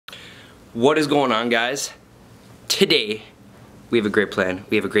What is going on, guys? Today, we have a great plan.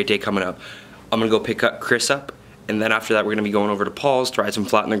 We have a great day coming up. I'm gonna go pick up Chris up, and then after that, we're gonna be going over to Paul's to ride some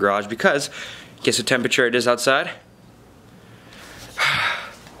flat in the garage because guess what temperature it is outside?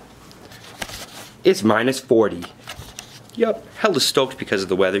 It's minus 40. Yup, hella stoked because of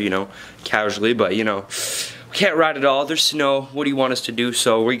the weather, you know, casually, but you know, we can't ride at all. There's snow. What do you want us to do?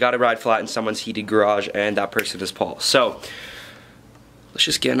 So we gotta ride flat in someone's heated garage, and that person is Paul. So let's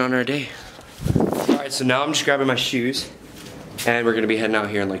just get on our day. All right, so now I'm just grabbing my shoes, and we're gonna be heading out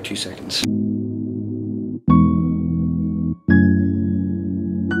here in like 2 seconds.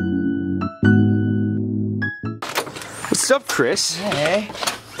 What's up, Chris? Hey,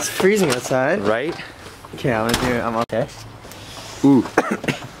 it's freezing outside. Right? Okay, I'm gonna do it. I'm okay. Ooh.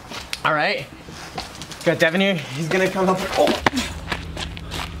 All right. Got Deven here. He's gonna come help. Oh.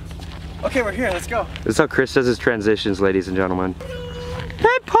 Okay, we're here. Let's go. This is how Chris does his transitions, ladies and gentlemen.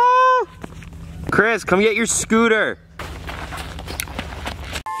 Hey, Paul! Chris, come get your scooter.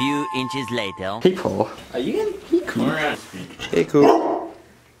 Few inches later. Hey, Paul. Are you gonna? Hey, cool.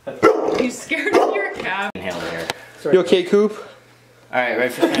 Hey, Coop. You scared of your cab? Inhale there. You okay, Coop? Alright,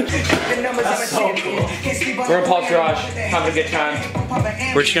 right for that. That's so cool. We're in Paul's garage, having a good time.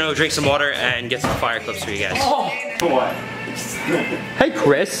 We're just gonna go drink some water and get some fire clips for you guys. Oh, what? Hey,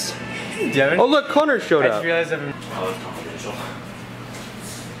 Chris. Deven? Oh, look, Connor showed I up. just realized I'm... Oh, it's confidential.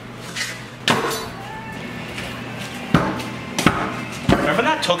 Remember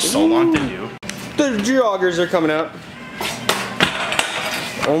that took so long to do? The joggers are coming out.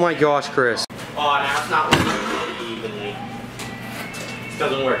 Oh my gosh, Chris. Oh, now it's not working evenly. This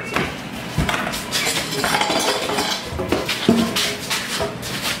doesn't work.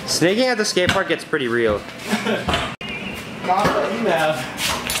 Snaking at the skate park gets pretty real. Not what you have.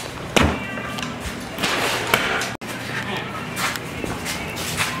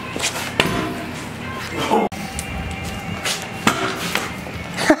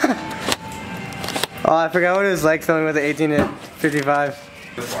 Oh, I forgot what it was like filming with the 18 to 55.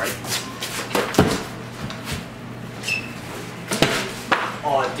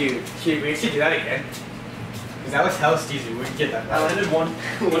 Oh, dude, we should do that again. Because that was hell steezy. We could get that. I landed one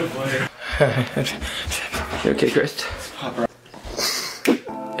player. You okay, Chris?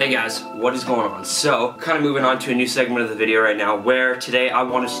 Hey guys, what is going on? So, kind of moving on to a new segment of the video right now where today I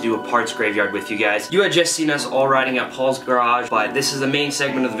wanted to do a parts graveyard with you guys. You had just seen us all riding at Paul's garage, but this is the main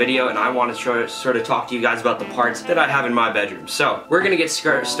segment of the video and I want to sort of talk to you guys about the parts that I have in my bedroom. So, we're gonna get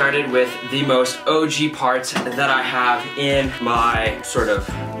started with the most OG parts that I have in my sort of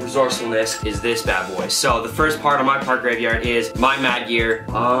resourcefulness is this bad boy. So, the first part of my part graveyard is my Mad Gear.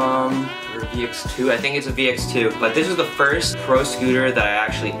 VX2, I think it's a VX2, but this is the first pro scooter that I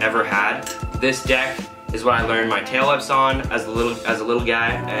actually ever had. This deck is what I learned my tail ups on as a little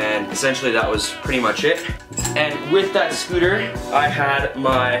guy, and essentially that was pretty much it. And with that scooter, I had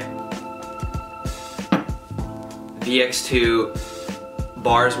my VX2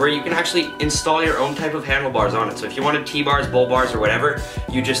 bars where you can actually install your own type of handlebars on it. So if you wanted T-bars, bull bars, or whatever,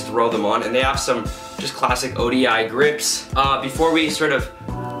 you just throw them on, and they have some just classic ODI grips. Before we sort of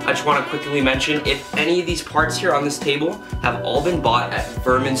I just want to quickly mention, if any of these parts here on this table have all been bought at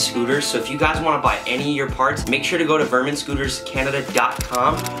Vermin Scooters, so if you guys want to buy any of your parts, make sure to go to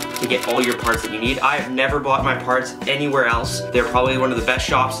verminscooterscanada.com to get all your parts that you need. I have never bought my parts anywhere else. They're probably one of the best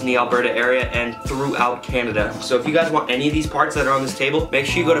shops in the Alberta area and throughout Canada. So if you guys want any of these parts that are on this table, make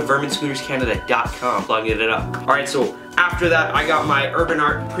sure you go to verminscooterscanada.com, plug it up. Alright, so after that, I got my Urban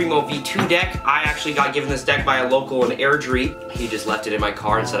Art Primo V2 deck. I actually got given this deck by a local in Airdrie. He just left it in my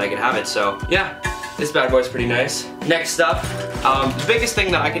car and said I could have it, so yeah. This bad boy's pretty nice. Next up, the biggest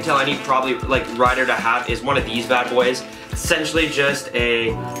thing that I can tell any probably like rider to have is one of these bad boys. Essentially just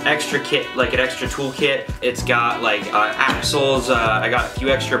a extra kit, like an extra tool kit. It's got like axles, I got a few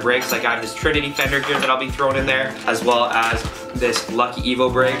extra brakes, like I have this Trinity fender here that I'll be throwing in there, as well as this Lucky Evo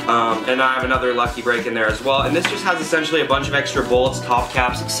brake, and I have another Lucky brake in there as well. And this just has essentially a bunch of extra bolts, top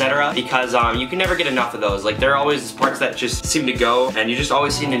caps, etc. Because you can never get enough of those. Like there are always parts that just seem to go, and you just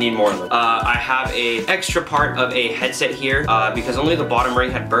always seem to need more of them. I have a extra part of a headset here because only the bottom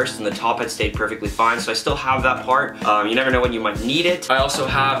ring had burst and the top had stayed perfectly fine. So I still have that part. You never know when you might need it. I also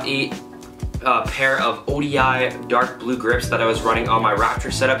have a pair of ODI dark blue grips that I was running on my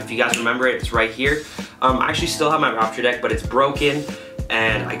Raptor setup. If you guys remember it, it's right here. I actually still have my Raptor deck, but it's broken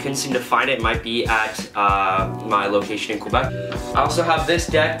and I couldn't seem to find it. It might be at my location in Quebec. I also have this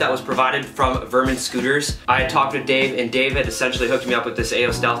deck that was provided from Vermin Scooters. I had talked with Dave, and Dave had essentially hooked me up with this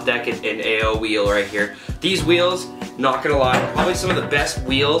AO Stealth deck and AO wheel right here. These wheels, not gonna lie, probably some of the best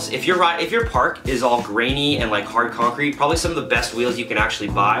wheels. If your park is all grainy and like hard concrete, probably some of the best wheels you can actually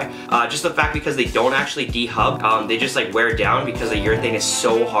buy. Just the fact because they don't actually de-hub, they just like wear down because the urethane is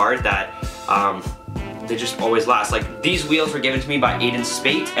so hard that they just always last. Like, these wheels were given to me by Aiden's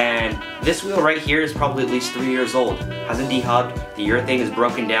Spate, and this wheel right here is probably at least 3 years old. Hasn't de-hubbed, the urethane is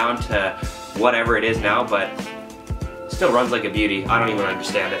broken down to whatever it is now, but still runs like a beauty. I don't even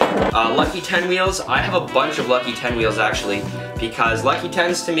understand it. Lucky 10 wheels, I have a bunch of Lucky 10 wheels actually, because Lucky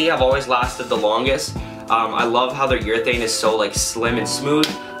 10s to me have always lasted the longest. I love how their urethane is so like slim and smooth.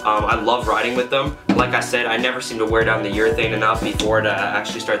 I love riding with them. Like I said, I never seem to wear down the urethane enough before to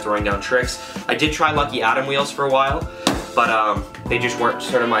actually start throwing down tricks. I did try Lucky Atom wheels for a while, but they just weren't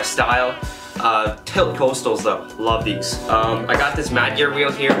sort of my style. Tilt Coastals though, love these. I got this Mad Gear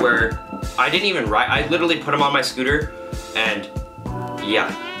wheel here where I didn't even ride, I literally put them on my scooter and yeah,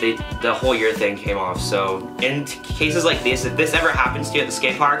 the whole urethane came off. So in cases like this, if this ever happens to you at the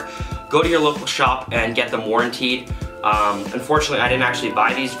skate park, go to your local shop and get them warranted. Unfortunately, I didn't actually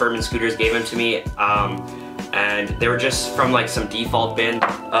buy these. Vermin Scooters gave them to me, and they were just from like some default bin.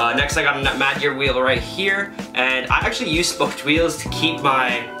 Next, I got a Mad Gear wheel right here, and I actually use spoked wheels to keep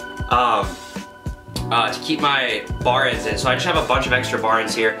my bar ends in. So I just have a bunch of extra bar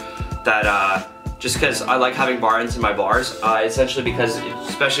ends here that just because I like having bar ends in my bars, essentially because,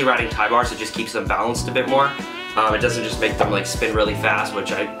 especially riding tie bars, it just keeps them balanced a bit more. It doesn't just make them like spin really fast,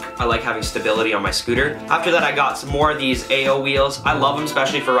 which I like having stability on my scooter. After that, I got some more of these AO wheels. I love them,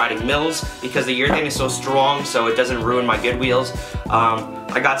 especially for riding mills, because the urethane is so strong, so it doesn't ruin my good wheels.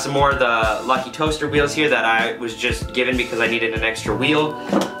 I got some more of the Lucky Toaster wheels here that I was just given because I needed an extra wheel.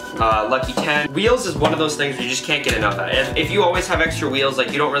 Lucky 10. Wheels is one of those things you just can't get enough of. If you always have extra wheels,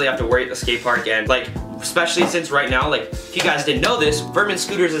 like, you don't really have to worry at the skate park, and like, especially since right now, like, if you guys didn't know this, Vermin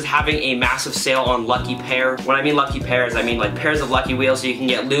Scooters is having a massive sale on Lucky Pair. When I mean Lucky Pairs, I mean like pairs of Lucky wheels, so you can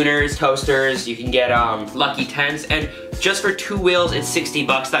get Lunars, Toasters, you can get Lucky 10s, and just for 2 wheels, it's 60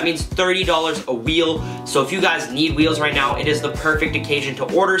 bucks. That means $30 a wheel. So if you guys need wheels right now, it is the perfect occasion to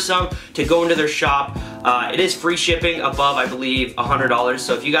order some, to go into their shop. It is free shipping above, I believe, $100.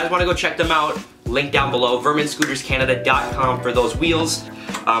 So if you guys want to go check them out, link down below, verminscooterscanada.com for those wheels.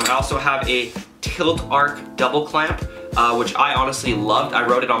 I also have a Tilt Arc double clamp, which I honestly loved. I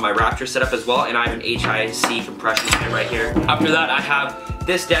rode it on my Raptor setup as well, and I have an HIC compression pin right here. After that, I have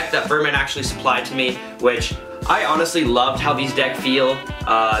this deck that Vermin actually supplied to me, which I honestly loved how these deck feel.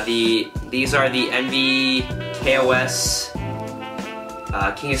 These are the NV KOS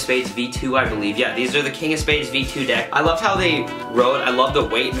King of Spades V2, I believe. Yeah, these are the King of Spades V2 deck. I loved how they rode. I love the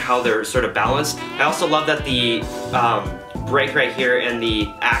weight and how they're sort of balanced. I also love that the brake right here and the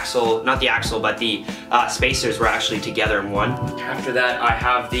axle, not the axle, but the spacers were actually together in one. After that, I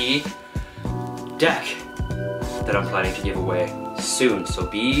have the deck that I'm planning to give away soon, so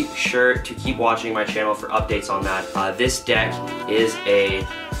be sure to keep watching my channel for updates on that. This deck is a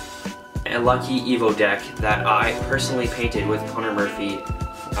Lucky Evo deck that I personally painted with Connor Murphy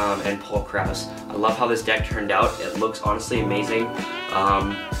and Paul Krause. I love how this deck turned out. It looks honestly amazing.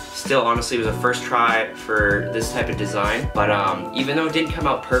 Still, honestly, it was a first try for this type of design, but even though it didn't come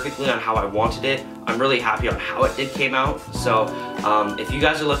out perfectly on how I wanted it, I'm really happy on how it did came out. So if you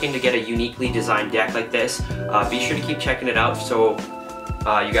guys are looking to get a uniquely designed deck like this, be sure to keep checking it out so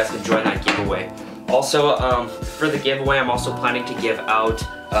you guys can join that giveaway. Also, for the giveaway, I'm also planning to give out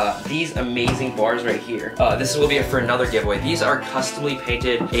these amazing bars right here. This will be for another giveaway. These are customly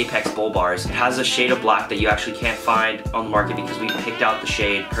painted Apex bull bars. It has a shade of black that you actually can't find on the market because we picked out the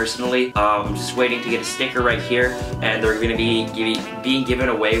shade personally. I'm just waiting to get a sticker right here, and they're going to be being given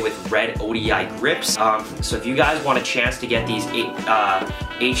away with red ODI grips. So if you guys want a chance to get these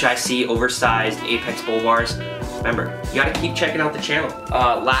HIC oversized Apex bull bars, remember, you gotta keep checking out the channel.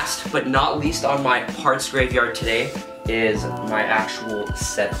 Last but not least on my parts graveyard today is my actual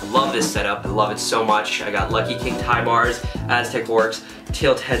set. I love this setup. I love it so much. I got Lucky King tie bars, Aztec Works,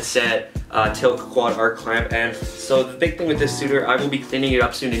 Tilt headset, Tilt quad arc clamp, and so the big thing with this scooter, I will be cleaning it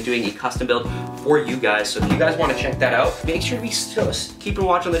up soon and doing a custom build for you guys. So if you guys want to check that out, make sure to keep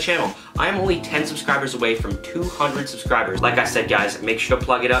watching the channel. I am only 10 subscribers away from 200 subscribers. Like I said, guys, make sure to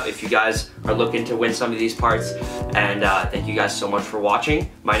plug it up if you guys are looking to win some of these parts. And thank you guys so much for watching.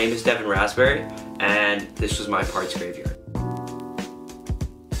 My name is Deven Rasberry, and this was my parts graveyard.